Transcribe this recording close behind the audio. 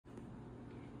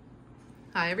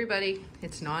Hi everybody,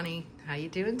 it's Nani. How you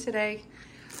doing today?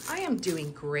 I am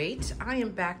doing great. I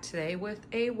am back today with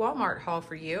a Walmart haul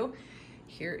for you.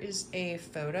 Here is a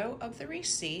photo of the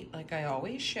receipt like I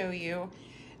always show you.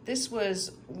 This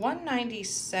was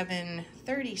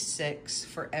 $197.36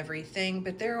 for everything,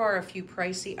 but there are a few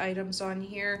pricey items on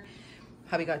here.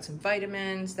 Hubby got some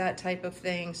vitamins, that type of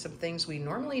thing, some things we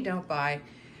normally don't buy,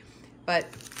 but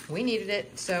we needed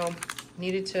it, so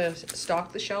needed to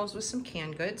stock the shelves with some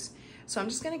canned goods. So I'm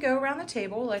just gonna go around the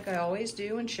table like I always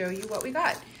do and show you what we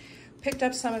got. Picked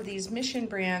up some of these Mission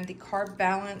brand, the Carb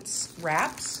Balance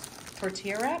wraps,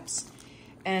 tortilla wraps.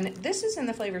 And this is in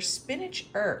the flavor Spinach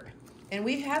Herb. And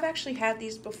we have actually had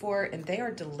these before and they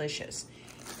are delicious.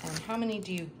 And how many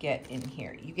do you get in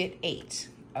here? You get 8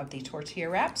 of the tortilla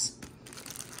wraps.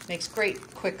 Makes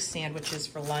great quick sandwiches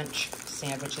for lunch.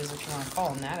 Sandwiches, if you wanna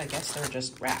call them that. I guess they're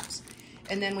just wraps.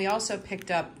 And then we also picked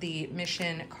up the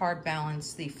Mission Carb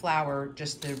Balance, the flour,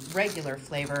 just the regular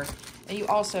flavor. And you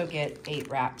also get 8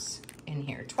 wraps in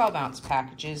here, 12-ounce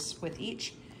packages with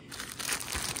each.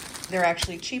 They're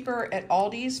actually cheaper at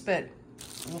Aldi's, but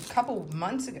a couple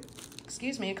months ago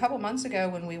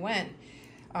when we went,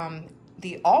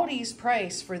 the Aldi's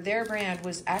price for their brand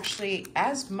was actually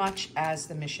as much as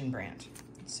the Mission brand.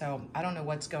 So I don't know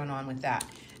what's going on with that.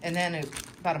 And then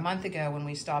about a month ago when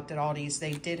we stopped at Aldi's,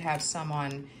 they did have some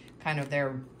on kind of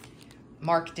their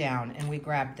markdown, and we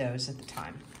grabbed those at the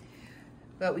time.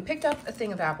 But we picked up a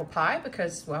thing of apple pie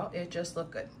because, well, it just looked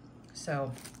good.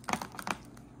 So,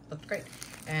 looked great.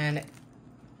 And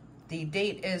the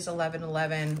date is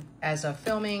 11/11. As of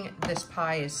filming, this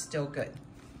pie is still good.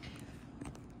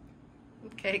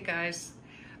 Okay, guys,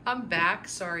 I'm back.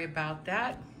 Sorry about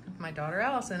that. My daughter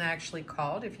Allison actually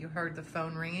called, if you heard the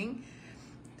phone ringing.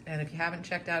 And if you haven't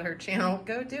checked out her channel,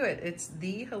 go do it. It's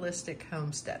The Holistic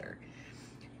Homesteader.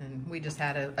 And we just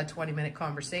had a 20-minute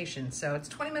conversation. So it's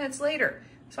 20 minutes later.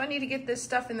 So I need to get this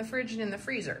stuff in the fridge and in the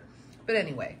freezer. But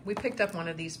anyway, we picked up one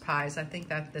of these pies. I think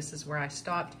that this is where I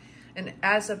stopped. And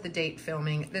as of the date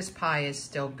filming, this pie is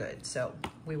still good. So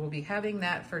we will be having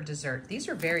that for dessert. These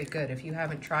are very good. If you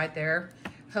haven't tried their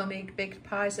homemade baked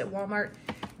pies at Walmart,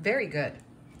 very good.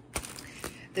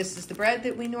 This is the bread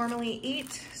that we normally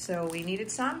eat, so we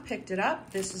needed some, picked it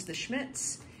up. This is the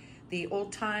Schmidt's, the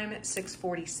Old Time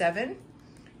 647,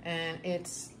 and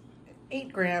it's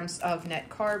 8 grams of net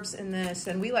carbs in this,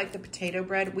 and we like the potato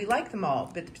bread. We like them all,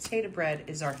 but the potato bread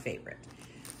is our favorite.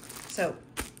 So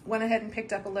went ahead and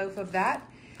picked up a loaf of that,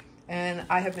 and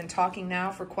I have been talking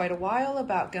now for quite a while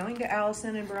about going to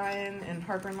Allison and Brian and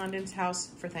Harper and London's house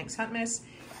for Thanks Huntmas,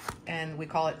 and we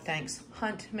call it Thanks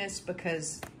Huntmas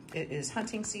because it is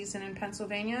hunting season in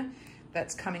Pennsylvania.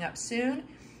 That's coming up soon.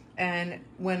 And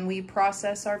when we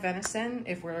process our venison,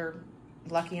 if we're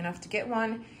lucky enough to get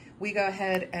one, we go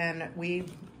ahead and we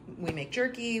make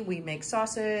jerky, we make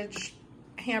sausage,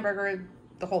 hamburger,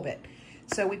 the whole bit.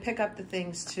 So we pick up the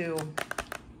things to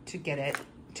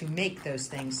make those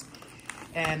things.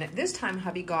 And this time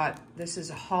hubby got, this is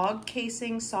a hog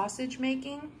casing sausage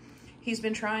making. He's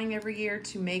been trying every year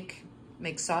to make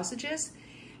sausages.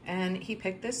 And he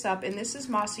picked this up, and this is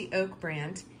Mossy Oak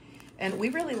brand. And we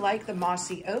really like the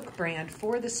Mossy Oak brand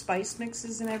for the spice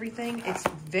mixes and everything. It's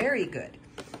very good.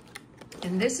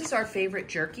 And this is our favorite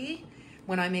jerky.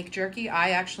 When I make jerky,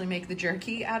 I actually make the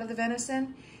jerky out of the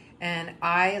venison. And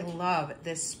I love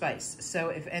this spice. So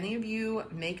if any of you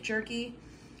make jerky,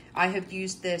 I have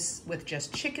used this with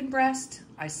just chicken breast.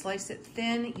 I slice it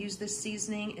thin, use this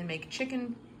seasoning, and make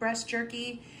chicken breast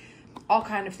jerky. All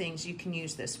kind of things you can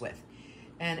use this with.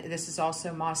 And this is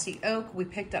also Mossy Oak. We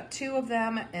picked up 2 of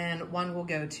them, and one will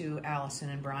go to Allison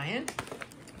and Brian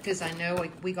because I know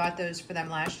we got those for them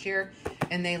last year,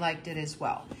 and they liked it as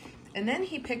well. And then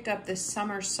he picked up this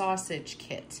summer sausage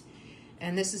kit.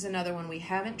 And this is another one we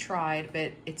haven't tried,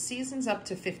 but it seasons up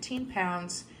to 15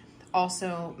 pounds,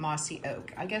 also Mossy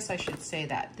Oak. I guess I should say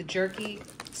that. The jerky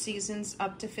seasons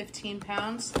up to 15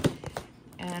 pounds.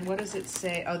 And what does it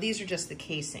say? Oh, these are just the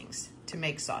casings to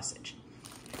make sausage.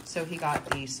 So he got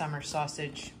the summer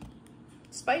sausage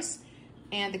spice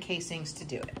and the casings to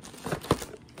do it.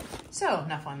 So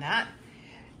enough on that.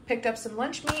 Picked up some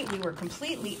lunch meat. We were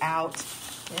completely out.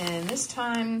 And this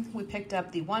time we picked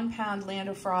up the 1 pound Land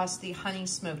O'Frost, the honey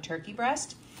smoked turkey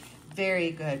breast.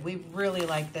 Very good. We really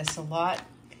like this a lot.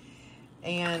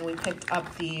 And we picked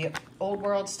up the Old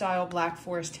World style Black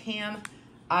Forest ham.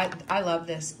 I love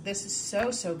this. This is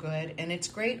so good. And it's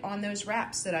great on those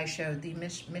wraps that I showed, the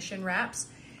Mission wraps.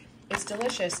 It's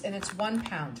delicious, and it's 1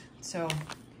 pound, so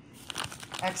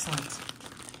excellent.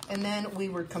 And then we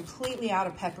were completely out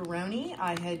of pepperoni.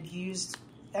 I had used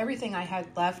everything I had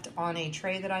left on a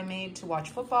tray that I made to watch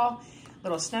football,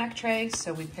 little snack tray.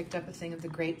 So we picked up a thing of the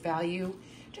Great Value,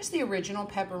 just the original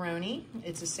pepperoni.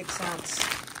 It's a 6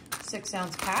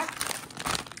 ounce pack.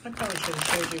 I probably should have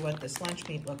showed you what this lunch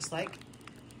meat looks like.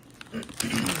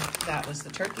 That was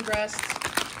the turkey breast,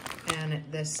 and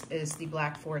this is the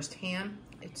Black Forest ham.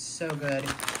 It's so good.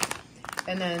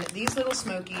 And then these little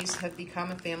smokies have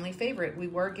become a family favorite. We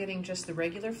were getting just the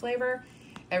regular flavor.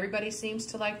 Everybody seems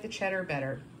to like the cheddar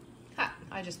better. Ha,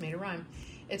 I just made a rhyme.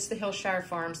 It's the Hillshire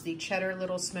Farms, the cheddar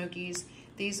little smokies.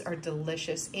 These are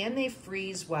delicious, and they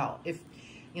freeze well. If,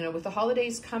 you know, with the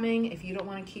holidays coming, if you don't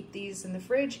want to keep these in the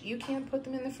fridge, you can put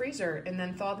them in the freezer and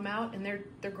then thaw them out, and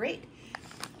they're great.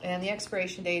 And the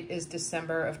expiration date is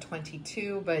December of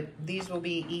 22, but these will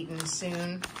be eaten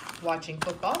soon watching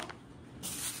football.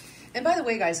 And by the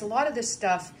way, guys, a lot of this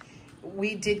stuff,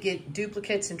 we did get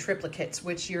duplicates and triplicates,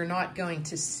 which you're not going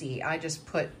to see. I just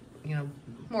put, you know,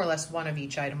 more or less one of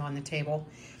each item on the table.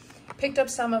 Picked up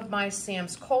some of my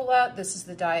Sam's Cola. This is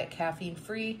the diet caffeine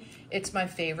free. It's my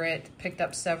favorite. Picked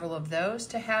up several of those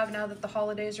to have now that the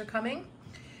holidays are coming.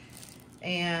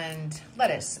 And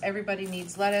lettuce. Everybody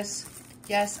needs lettuce.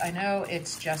 Yes, I know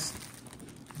it's just,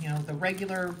 you know, the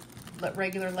regular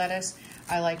lettuce.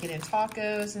 I like it in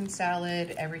tacos and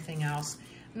salad, everything else.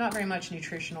 Not very much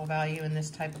nutritional value in this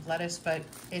type of lettuce, but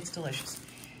it's delicious.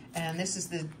 And this is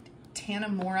the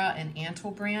Tanamora and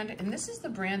Antle brand, and this is the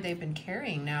brand they've been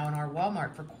carrying now in our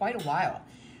Walmart for quite a while.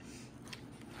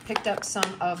 Picked up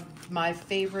some of my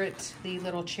favorite, the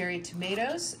little cherry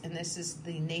tomatoes, and this is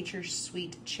the Nature's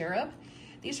Sweet Cherub.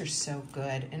 These are so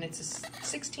good, and it's a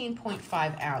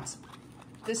 16.5 ounce.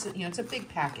 This is, you know, it's a big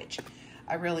package.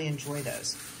 I really enjoy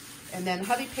those. And then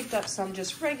hubby picked up some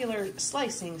just regular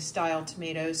slicing style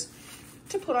tomatoes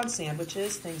to put on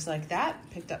sandwiches, things like that.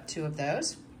 Picked up 2 of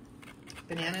those.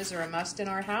 Bananas are a must in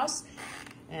our house.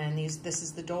 And this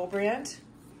is the Dole brand.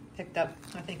 Picked up,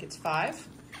 I think it's 5.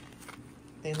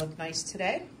 They look nice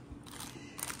today.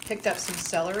 Picked up some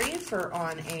celery for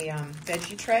on a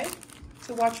veggie tray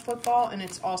to watch football. And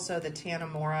it's also the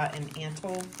Tanamora and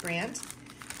Antle brand.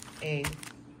 A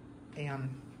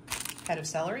head of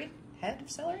celery,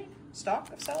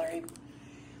 stalk of celery.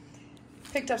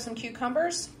 Picked up some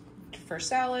cucumbers for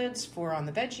salads, for on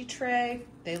the veggie tray.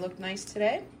 They look nice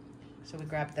today, so we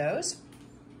grabbed those.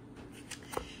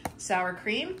 Sour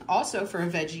cream, also for a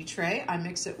veggie tray. I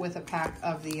mix it with a pack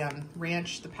of the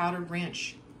ranch, the powdered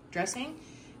ranch dressing.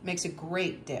 Makes a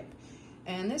great dip.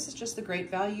 And this is just the Great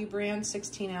Value brand,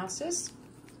 16 ounces.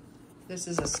 This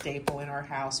is a staple in our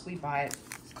house. We buy it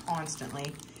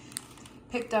constantly.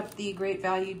 Picked up the Great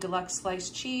Value Deluxe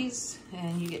Sliced Cheese,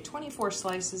 and you get 24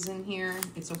 slices in here.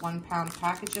 It's a 1 pound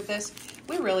package of this.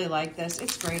 We really like this.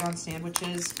 It's great on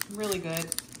sandwiches, really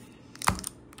good.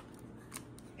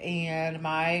 And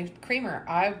my creamer,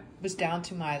 I was down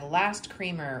to my last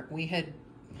creamer. I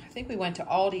think we went to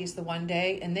Aldi's the one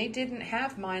day, and they didn't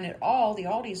have mine at all, the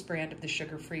Aldi's brand of the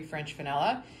sugar-free French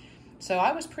vanilla. So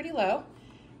I was pretty low.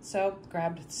 So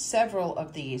grabbed several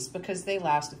of these because they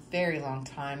last a very long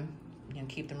time. You can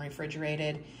keep them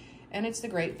refrigerated. And it's the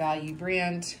Great Value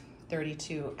brand,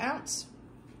 32 ounce.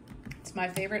 It's my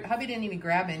favorite. Hubby didn't even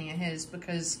grab any of his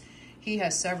because he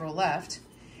has several left.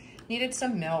 Needed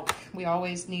some milk. We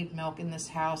always need milk in this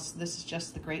house. This is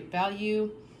just the Great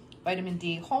Value vitamin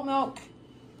D whole milk,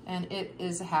 and it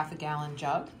is a ½ gallon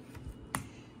jug.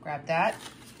 Grab that.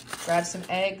 Grab some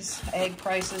eggs. Egg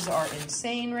prices are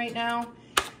insane right now.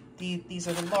 These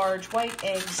are the large white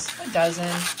eggs, a dozen.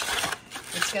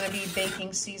 It's gonna be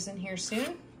baking season here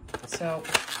soon, so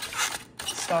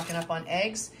stocking up on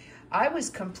eggs. I was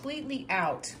completely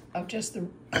out of just the,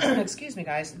 excuse me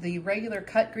guys, the regular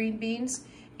cut green beans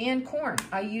and corn.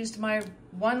 I used my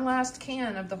one last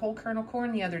can of the whole kernel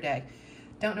corn the other day.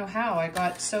 Don't know how I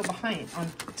got so behind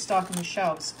on stocking the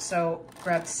shelves, so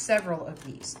grabbed several of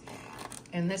these.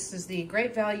 And this is the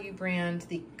Great Value brand,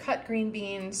 the cut green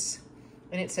beans,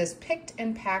 and it says picked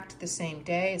and packed the same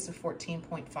day. It's a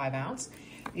 14.5 ounce.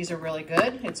 These are really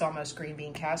good. It's almost green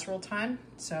bean casserole time,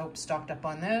 so stocked up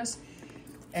on those.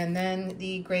 And then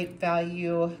the Great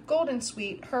Value Golden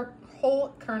Sweet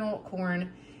whole kernel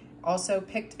corn, also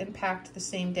picked and packed the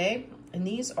same day. And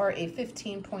these are a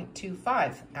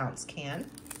 15.25 ounce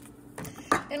can.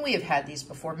 And we have had these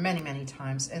before many, many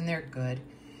times, and they're good.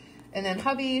 And then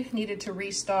hubby needed to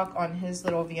restock on his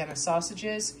little Vienna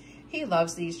sausages. He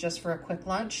loves these just for a quick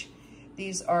lunch.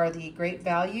 These are the Great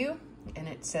Value, and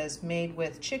it says made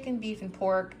with chicken, beef, and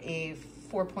pork, a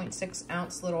 4.6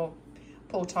 ounce little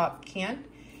pull top can.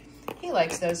 He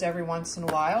likes those every once in a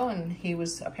while, and he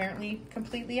was apparently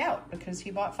completely out because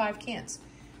he bought 5 cans.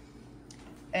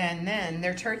 And then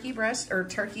their turkey breast or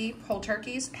whole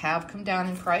turkeys have come down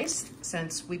in price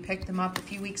since we picked them up a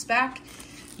few weeks back.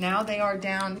 Now they are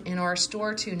down in our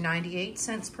store to 98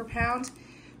 cents per pound.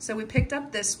 So we picked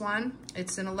up this one.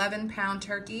 It's an 11-pound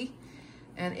turkey,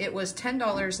 and it was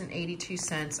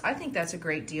 $10.82. I think that's a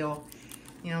great deal.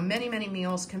 You know, many, many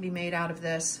meals can be made out of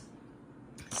this.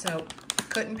 So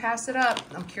couldn't pass it up.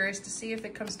 I'm curious to see if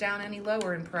it comes down any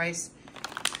lower in price.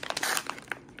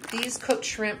 These cooked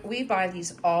shrimp, we buy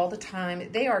these all the time.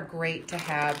 They are great to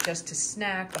have just to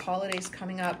snack. The holidays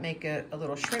coming up, make a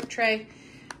little shrimp tray,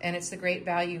 and it's the Great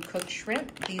Value cooked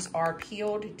shrimp. These are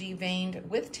peeled, deveined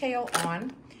with tail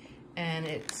on, and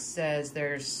it says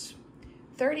there's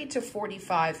 30 to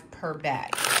 45 per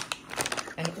bag.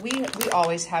 And we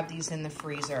always have these in the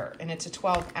freezer, and it's a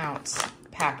 12-ounce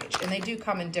package. And they do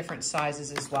come in different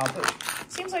sizes as well, but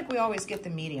it seems like we always get the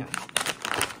medium.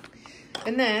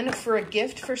 And then for a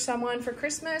gift for someone for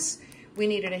Christmas, we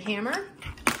needed a hammer.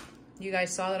 You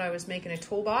guys saw that I was making a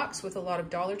toolbox with a lot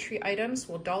of Dollar Tree items.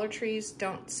 Well, Dollar Trees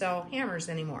don't sell hammers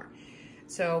anymore.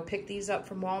 So pick these up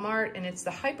from Walmart, and it's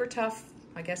the Hyper Tough,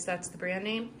 I guess that's the brand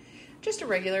name. Just a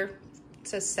regular, it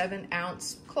says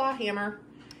 7-ounce claw hammer.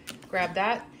 Grab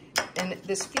that. And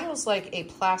this feels like a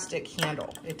plastic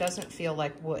handle. It doesn't feel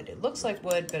like wood. It looks like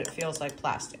wood, but it feels like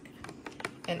plastic.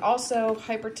 And also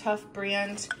Hyper Tough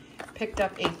brand picked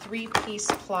up a 3-piece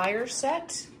plier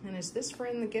set. And is this for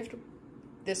in the gift?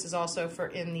 This is also for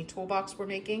in the toolbox we're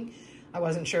making. I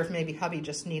wasn't sure if maybe hubby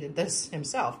just needed this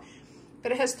himself.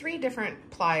 But it has 3 different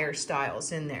plier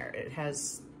styles in there.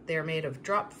 They're made of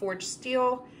drop forged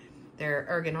steel. They're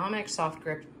ergonomic, soft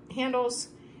grip handles.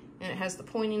 And it has the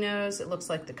pointy nose. It looks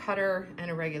like the cutter and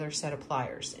a regular set of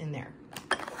pliers in there.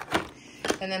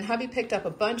 And then hubby picked up a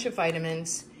bunch of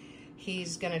vitamins.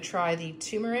 He's gonna try the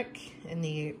turmeric and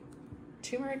the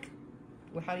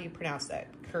how do you pronounce that?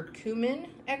 Curcumin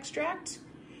extract.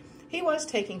 He was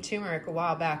taking turmeric a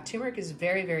while back. Turmeric is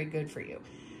very, very good for you.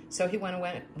 So he went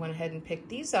ahead and picked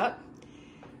these up.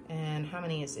 And how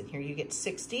many is in here? You get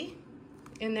 60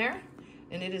 in there.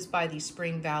 And it is by the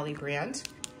Spring Valley brand.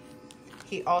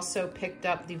 He also picked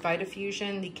up the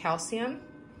Vitafusion, the calcium.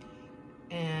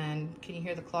 And can you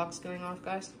hear the clocks going off,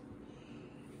 guys?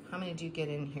 How many do you get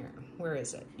in here? Where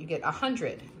is it? You get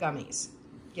 100 gummies.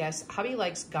 Yes, hubby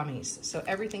likes gummies, so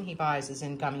everything he buys is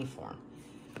in gummy form.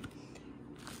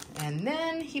 And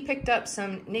then he picked up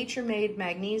some Nature-Made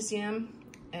magnesium,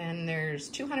 and there's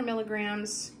 200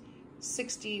 milligrams,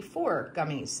 64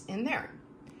 gummies in there.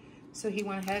 So he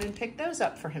went ahead and picked those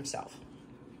up for himself.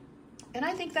 And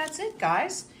I think that's it,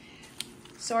 guys.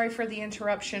 Sorry for the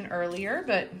interruption earlier,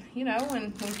 but you know,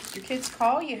 when your kids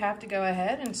call, you have to go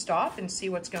ahead and stop and see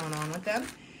what's going on with them.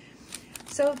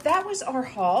 So that was our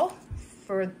haul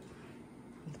for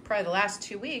probably the last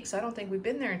 2 weeks. I don't think we've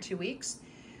been there in 2 weeks.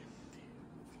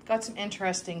 Got some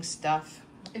interesting stuff.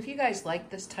 If you guys like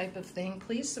this type of thing,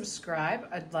 please subscribe.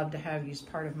 I'd love to have you as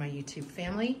part of my YouTube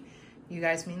family. You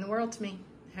guys mean the world to me.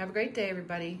 Have a great day,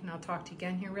 everybody, and I'll talk to you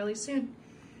again here really soon.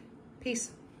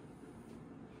 Peace.